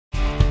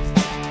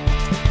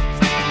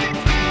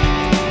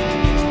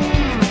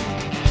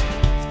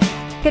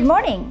Good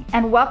morning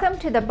and welcome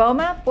to the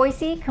BOMA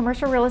Boise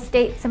Commercial Real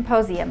Estate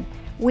Symposium.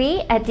 We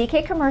at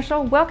DK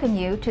Commercial welcome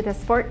you to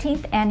this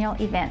 14th annual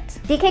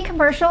event. DK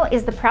Commercial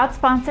is the proud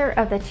sponsor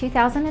of the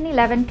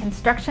 2011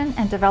 Construction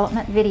and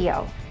Development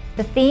Video.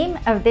 The theme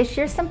of this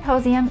year's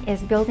symposium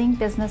is Building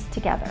Business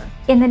Together.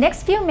 In the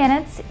next few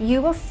minutes,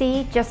 you will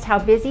see just how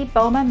busy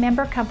BOMA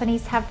member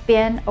companies have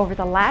been over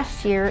the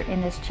last year in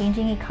this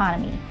changing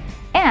economy,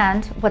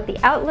 and what the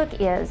outlook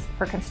is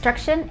for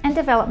construction and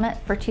development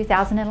for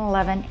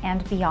 2011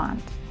 and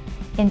beyond.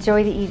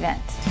 Enjoy the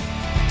event.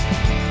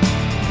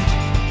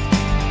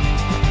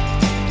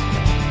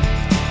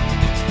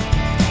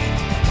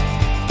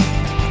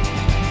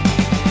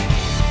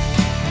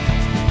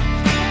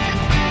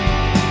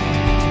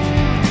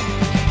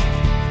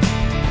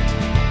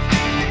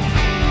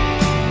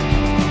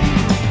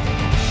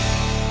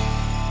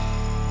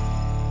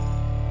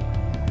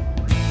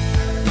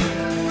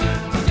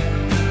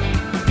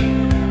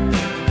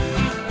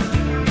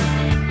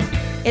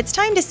 It's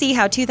time to see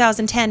how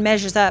 2010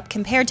 measures up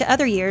compared to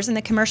other years in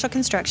the commercial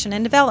construction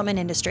and development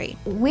industry.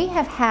 We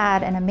have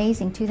had an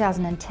amazing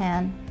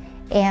 2010,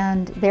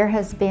 and there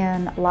has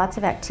been lots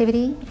of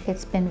activity.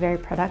 It's been very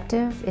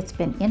productive. It's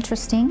been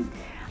interesting.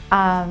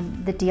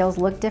 The deals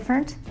look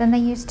different than they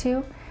used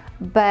to,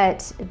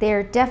 but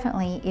there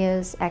definitely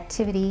was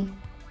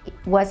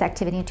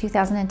activity in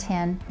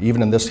 2010.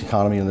 Even in this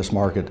economy, in this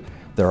market,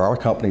 there are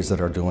companies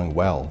that are doing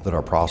well, that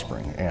are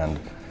prospering, and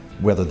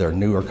whether they're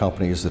newer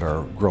companies that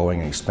are growing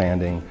and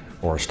expanding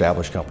or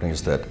established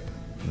companies that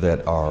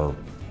are,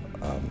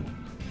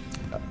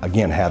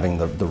 again, having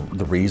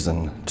the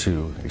reason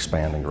to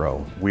expand and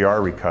grow. We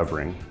are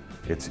recovering.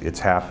 It's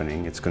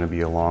happening. It's going to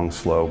be a long,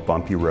 slow,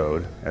 bumpy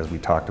road, as we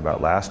talked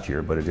about last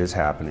year, but it is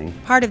happening.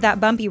 Part of that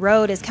bumpy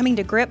road is coming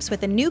to grips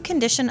with the new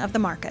condition of the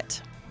market.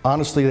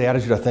 Honestly, the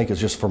attitude, I think, is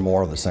just for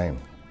more of the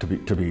same, to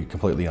be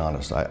completely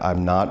honest.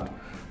 I'm not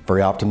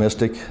very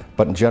optimistic,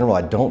 but in general,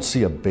 I don't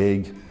see a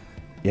big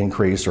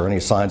increase or any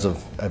signs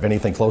of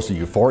anything close to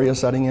euphoria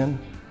setting in.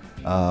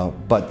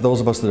 But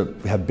those of us that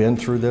have been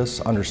through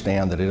this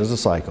understand that it is a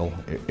cycle.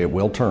 It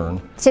will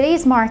turn.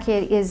 Today's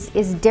market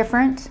is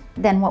different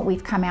than what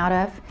we've come out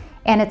of,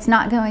 and it's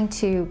not going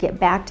to get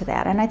back to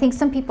that. And I think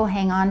some people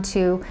hang on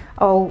to,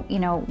 oh, you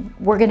know,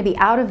 we're going to be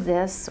out of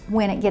this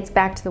when it gets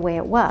back to the way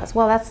it was.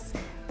 Well,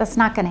 that's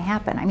not going to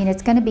happen. I mean,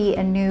 it's going to be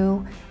a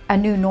new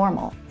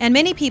normal. And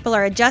many people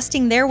are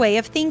adjusting their way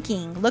of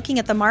thinking, looking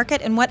at the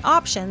market and what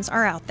options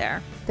are out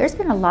there. There's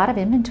been a lot of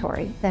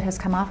inventory that has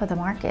come off of the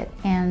market,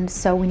 and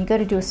so when you go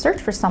to do a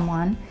search for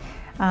someone,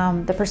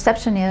 the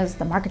perception is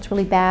the market's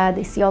really bad.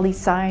 They see all these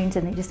signs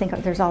and they just think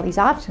there's all these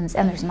options,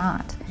 and there's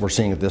not. We're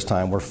seeing it this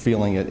time. We're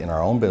feeling it in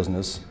our own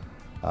business,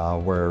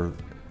 where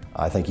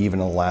I think even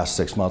in the last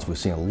 6 months we've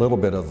seen a little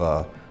bit of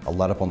a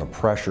let up on the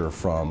pressure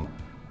from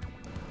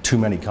too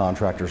many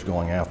contractors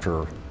going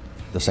after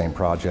the same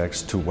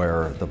projects, to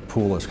where the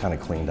pool is kind of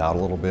cleaned out a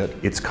little bit.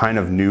 It's kind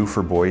of new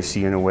for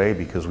Boise in a way,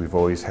 because we've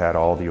always had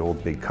all the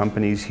old big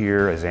companies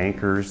here as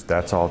anchors.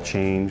 That's all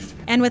changed.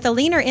 And with a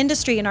leaner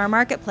industry in our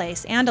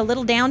marketplace and a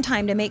little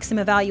downtime to make some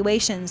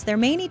evaluations, there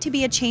may need to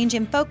be a change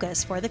in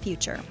focus for the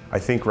future. I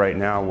think right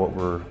now what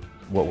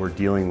we're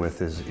dealing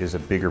with is a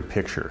bigger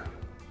picture.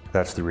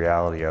 That's the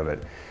reality of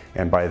it.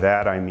 And by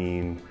that I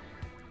mean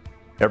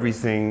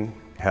everything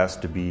has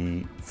to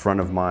be front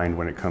of mind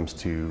when it comes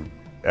to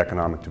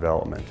economic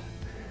development.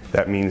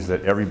 That means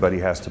that everybody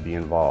has to be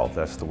involved.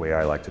 That's the way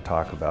I like to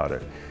talk about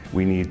it.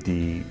 We need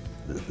the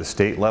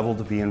state level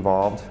to be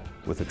involved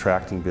with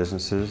attracting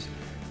businesses.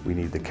 We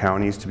need the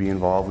counties to be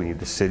involved. We need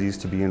the cities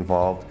to be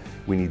involved.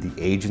 We need the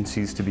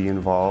agencies to be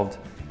involved.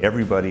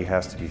 Everybody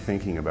has to be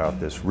thinking about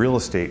this. Real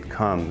estate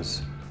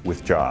comes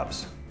with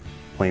jobs,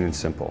 plain and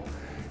simple.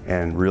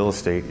 And real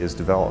estate is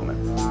development.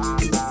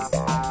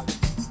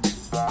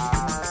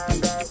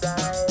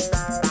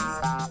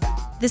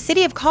 The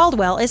City of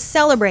Caldwell is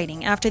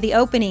celebrating after the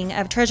opening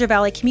of Treasure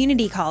Valley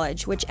Community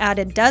College, which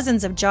added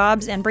dozens of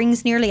jobs and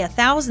brings nearly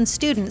 1,000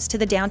 students to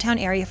the downtown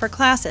area for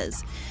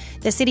classes.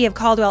 The City of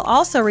Caldwell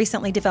also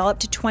recently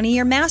developed a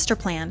 20-year master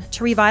plan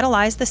to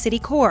revitalize the city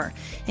core,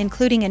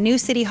 including a new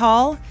city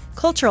hall,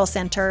 cultural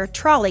center,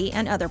 trolley,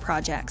 and other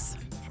projects.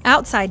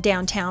 Outside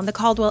downtown, the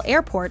Caldwell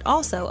Airport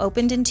also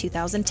opened in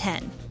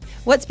 2010.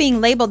 What's being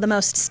labeled the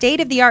most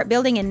state-of-the-art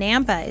building in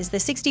Nampa is the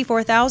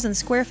 64,000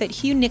 square foot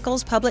Hugh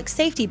Nichols Public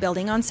Safety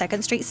Building on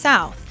 2nd Street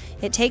South.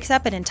 It takes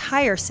up an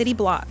entire city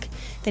block.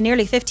 The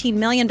nearly $15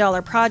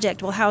 million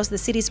project will house the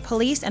city's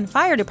police and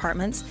fire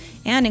departments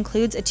and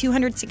includes a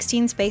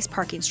 216-space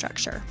parking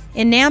structure.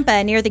 In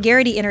Nampa, near the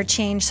Garrity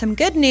Interchange, some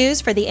good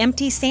news for the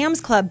empty Sam's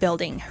Club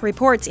building.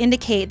 Reports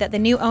indicate that the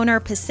new owner,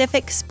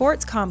 Pacific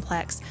Sports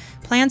Complex,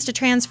 plans to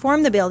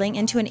transform the building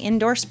into an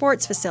indoor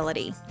sports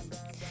facility.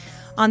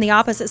 On the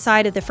opposite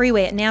side of the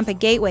freeway at Nampa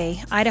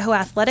Gateway, Idaho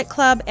Athletic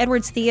Club,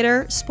 Edwards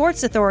Theater,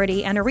 Sports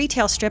Authority, and a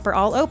retail strip are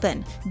all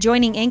open,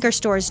 joining anchor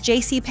stores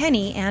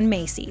JCPenney and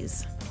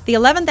Macy's. The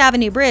 11th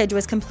Avenue Bridge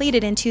was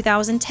completed in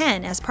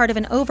 2010 as part of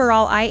an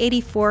overall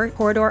I-84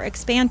 corridor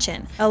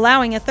expansion,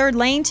 allowing a third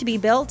lane to be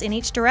built in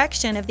each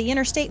direction of the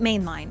interstate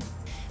main line.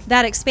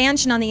 That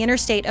expansion on the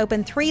interstate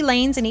opened 3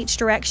 lanes in each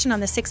direction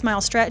on the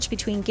 6-mile stretch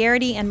between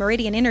Garrity and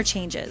Meridian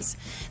interchanges.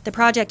 The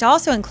project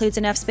also includes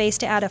enough space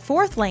to add a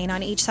 4th lane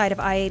on each side of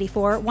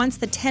I-84 once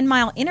the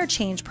 10-mile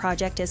interchange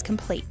project is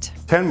complete.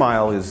 10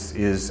 Mile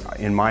is,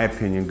 in my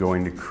opinion,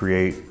 going to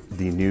create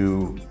the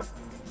new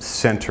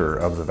center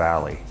of the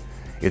valley.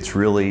 It's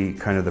really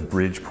kind of the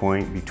bridge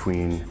point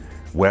between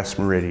West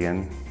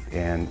Meridian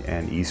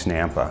and East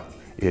Nampa.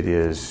 It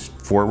is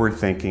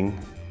forward-thinking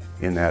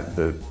in that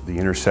the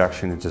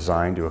intersection is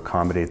designed to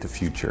accommodate the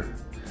future.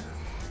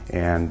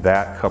 And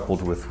that,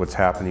 coupled with what's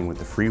happening with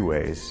the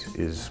freeways,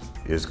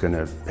 is going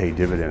to pay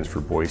dividends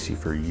for Boise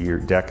for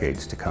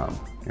decades to come.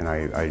 And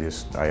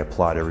I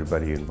applaud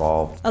everybody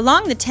involved.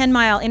 Along the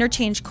 10-mile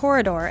interchange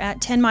corridor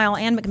at 10 Mile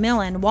and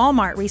McMillan,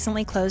 Walmart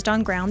recently closed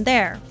on ground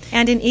there.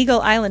 And in Eagle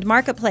Island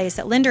Marketplace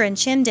at Linder and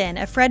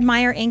Chinden, a Fred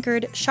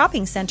Meyer-anchored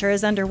shopping center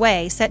is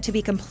underway, set to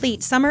be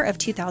complete summer of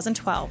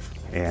 2012.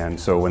 And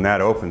so when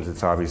that opens,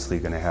 it's obviously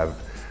going to have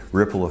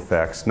ripple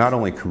effects, not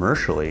only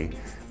commercially,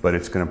 but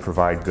it's going to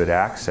provide good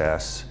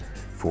access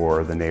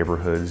for the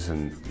neighborhoods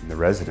and the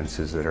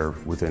residences that are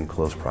within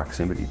close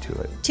proximity to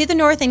it. To the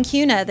north in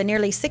Kuna, the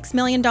nearly $6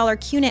 million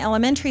Kuna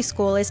Elementary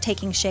School is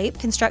taking shape.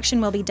 Construction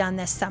will be done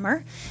this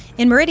summer.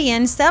 In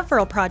Meridian,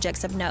 several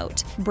projects of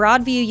note.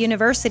 Broadview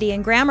University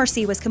in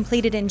Gramercy was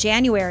completed in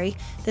January.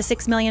 The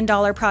 $6 million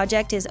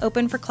project is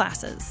open for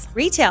classes.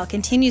 Retail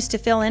continues to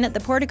fill in at the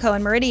Portico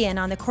in Meridian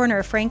on the corner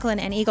of Franklin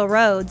and Eagle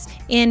Roads.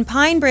 In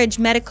Pine Bridge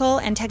Medical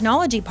and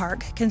Technology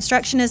Park,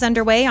 construction is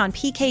underway on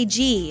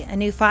PKG, a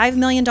new $5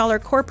 million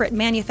corporate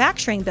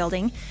manufacturing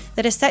building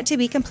that is set to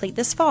be complete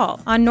this fall.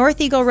 On North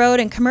Eagle Road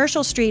and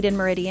Commercial Street in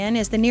Meridian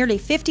is the nearly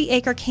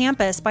 50-acre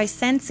campus by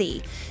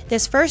Sensi.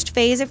 This first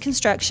phase of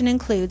construction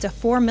includes a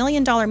 $4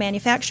 million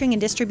manufacturing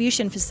and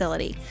distribution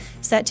facility,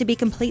 set to be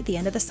complete the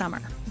end of the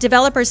summer.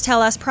 Developers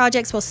tell us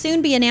projects will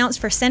soon be announced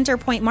for Center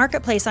Point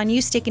Marketplace on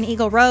Ustick and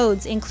Eagle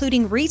Roads,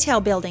 including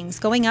retail buildings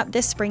going up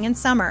this spring and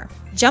summer.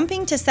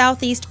 Jumping to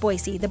southeast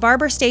Boise, the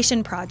Barber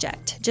Station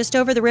project, just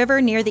over the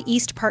river near the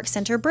East Park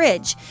Center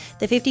Bridge.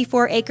 The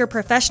 54-acre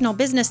professional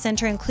business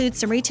center includes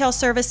some retail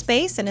service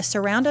space and is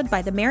surrounded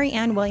by the Mary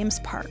Ann Williams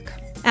Park.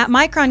 At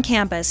Micron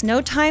campus,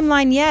 no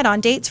timeline yet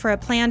on dates for a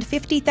planned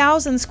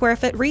 50,000 square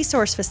foot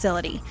resource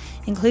facility,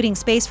 including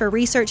space for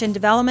research and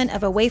development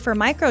of a wafer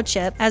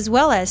microchip, as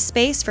well as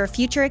space for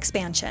future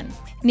expansion.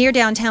 Near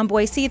downtown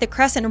Boise, the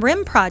Crescent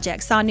Rim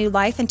project saw new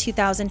life in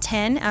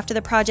 2010 after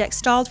the project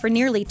stalled for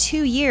nearly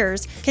 2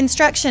 years.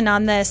 Construction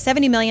on the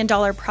 $70 million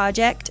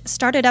project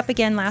started up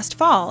again last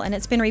fall, and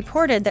it's been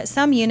reported that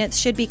some units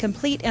should be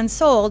complete and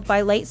sold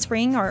by late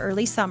spring or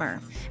early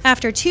summer.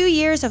 After 2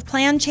 years of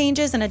plan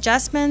changes and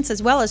adjustments,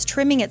 as well as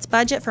trimming its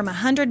budget from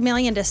 $100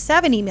 million to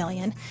 $70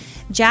 million,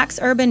 Jack's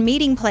Urban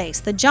Meeting Place,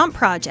 the Jump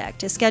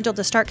project, is scheduled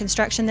to start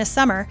construction this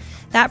summer.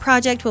 That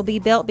project will be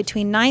built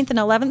between 9th and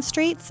 11th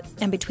Streets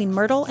and between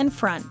Myrtle and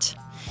Front.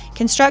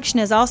 Construction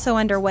is also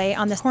underway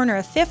on the corner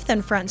of 5th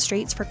and Front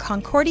Streets for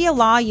Concordia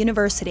Law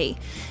University.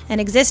 An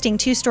existing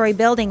 2-story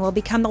building will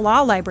become the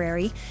law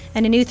library,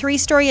 and a new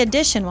 3-story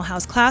addition will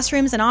house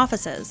classrooms and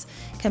offices.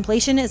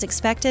 Completion is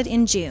expected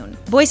in June.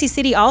 Boise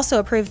City also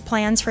approved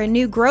plans for a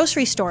new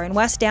grocery store in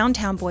West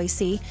Downtown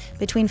Boise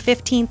between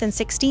 15th and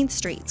 16th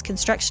Streets.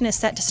 Construction is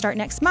set to start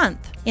next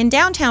month. In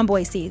downtown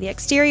Boise, the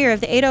exterior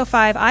of the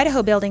 805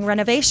 Idaho Building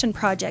renovation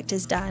project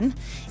is done.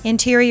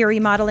 Interior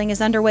remodeling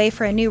is underway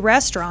for a new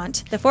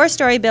restaurant. The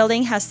 4-story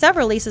building has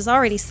several leases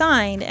already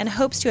signed and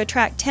hopes to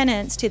attract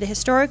tenants to the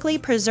historically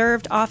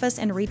preserved office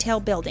and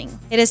retail building.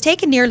 It has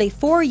taken nearly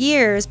 4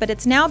 years, but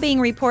it's now being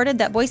reported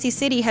that Boise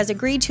City has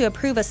agreed to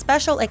approve a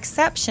special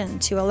exception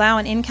to allow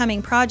an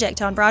incoming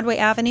project on Broadway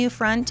Avenue,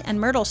 Front, and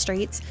Myrtle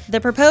Streets. The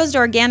proposed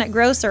organic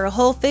grocer,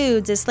 Whole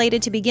Foods, is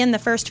slated to begin the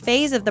first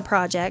phase of the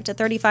project, a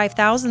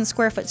 35,000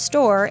 square foot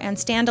store and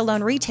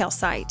standalone retail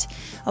site.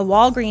 A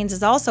Walgreens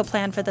is also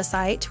planned for the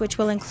site, which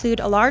will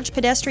include a large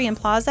pedestrian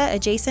plaza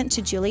adjacent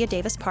to Julia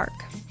Davis Park.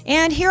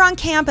 And here on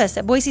campus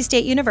at Boise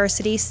State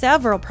University,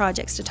 several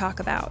projects to talk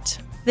about.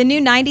 The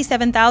new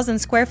 97,000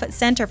 square foot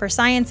Center for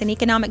Science and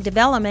Economic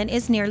Development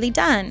is nearly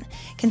done.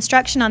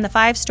 Construction on the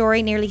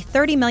 5-story, nearly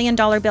 $30 million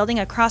building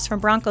across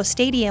from Bronco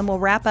Stadium will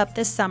wrap up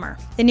this summer.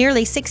 The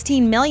nearly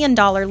 $16 million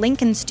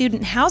Lincoln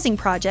Student Housing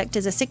Project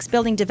is a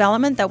 6-building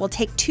development that will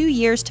take 2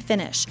 years to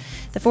finish.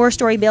 The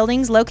 4-story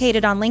buildings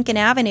located on Lincoln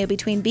Avenue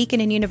between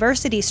Beacon and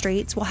University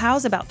Streets will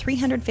house about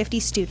 350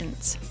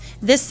 students.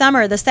 This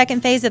summer, the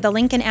second phase of the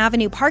Lincoln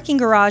Avenue parking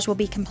garage will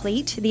be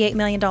complete. The $8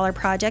 million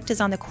project is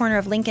on the corner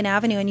of Lincoln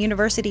Avenue and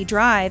University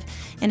Drive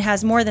and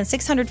has more than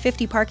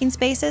 650 parking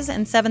spaces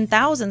and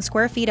 7,000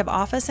 square feet of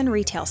office and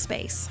retail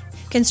space.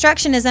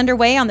 Construction is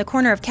underway on the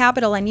corner of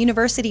Capitol and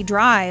University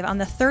Drive on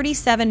the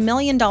 $37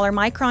 million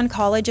Micron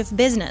College of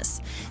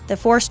Business. The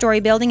 4-story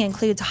building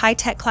includes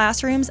high-tech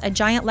classrooms, a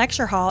giant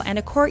lecture hall, and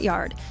a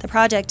courtyard. The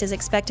project is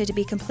expected to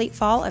be complete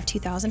fall of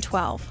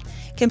 2012.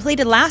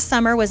 Completed last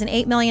summer was an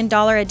 $8 million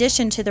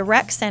addition to the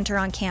rec center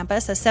on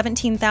campus, a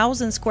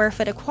 17,000 square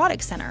foot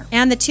aquatic center.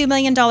 And the $2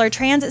 million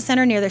transit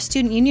center near the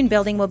Student Union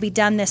building will be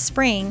done this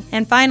spring.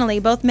 And finally,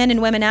 both men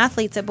and women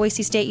athletes at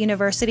Boise State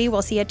University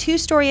will see a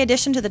 2-story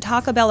addition to the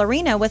Taco Bell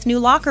Arena with new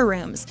locker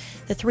rooms.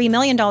 The $3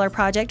 million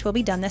project will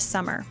be done this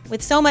summer.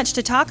 With so much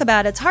to talk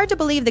about, it's hard to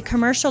believe the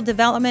commercial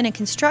development and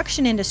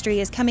construction industry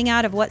is coming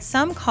out of what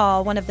some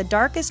call one of the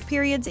darkest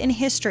periods in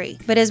history.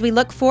 But as we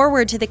look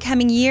forward to the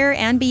coming year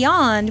and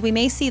beyond, we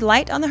may see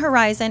light on the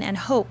horizon and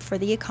hope for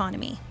the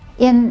economy.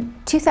 In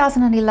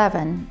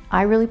 2011,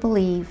 I really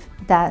believe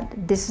that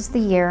this is the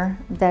year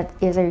that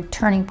is a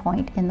turning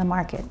point in the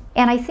market.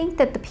 And I think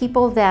that the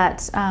people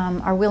that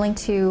are willing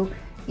to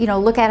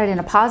look at it in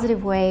a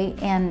positive way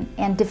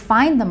and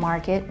define the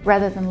market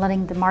rather than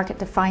letting the market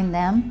define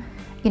them,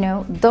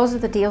 those are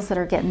the deals that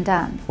are getting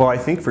done. Well, I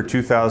think for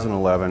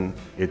 2011,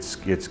 it's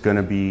going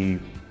to be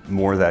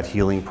more that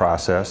healing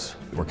process.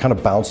 We're kind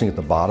of bouncing at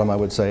the bottom, I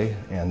would say,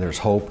 and there's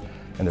hope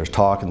and there's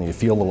talk and you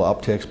feel little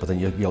upticks, but then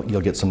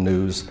you'll get some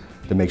news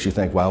that makes you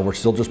think, wow, we're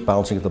still just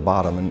bouncing at the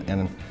bottom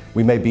and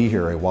we may be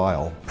here a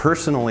while.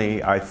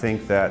 Personally, I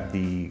think that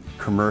the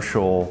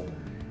commercial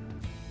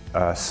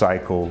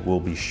cycle will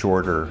be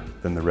shorter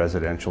than the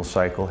residential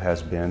cycle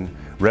has been.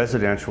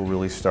 Residential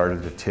really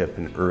started to tip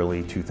in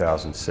early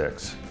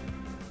 2006.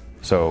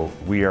 So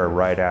we are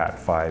right at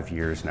 5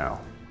 years now.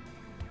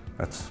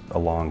 That's a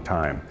long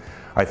time.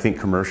 I think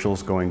commercial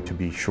is going to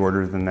be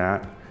shorter than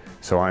that.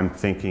 So I'm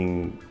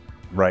thinking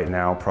right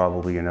now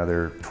probably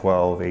another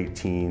 12,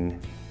 18,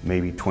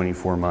 maybe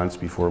 24 months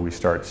before we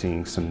start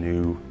seeing some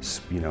new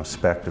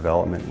spec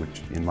development,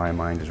 which in my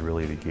mind is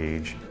really the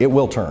gauge. It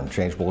will turn,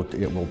 change will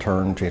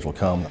turn, change will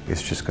come.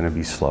 It's just going to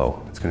be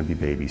slow. It's going to be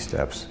baby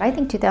steps. I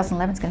think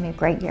 2011 is going to be a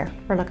great year.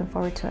 We're looking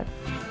forward to it.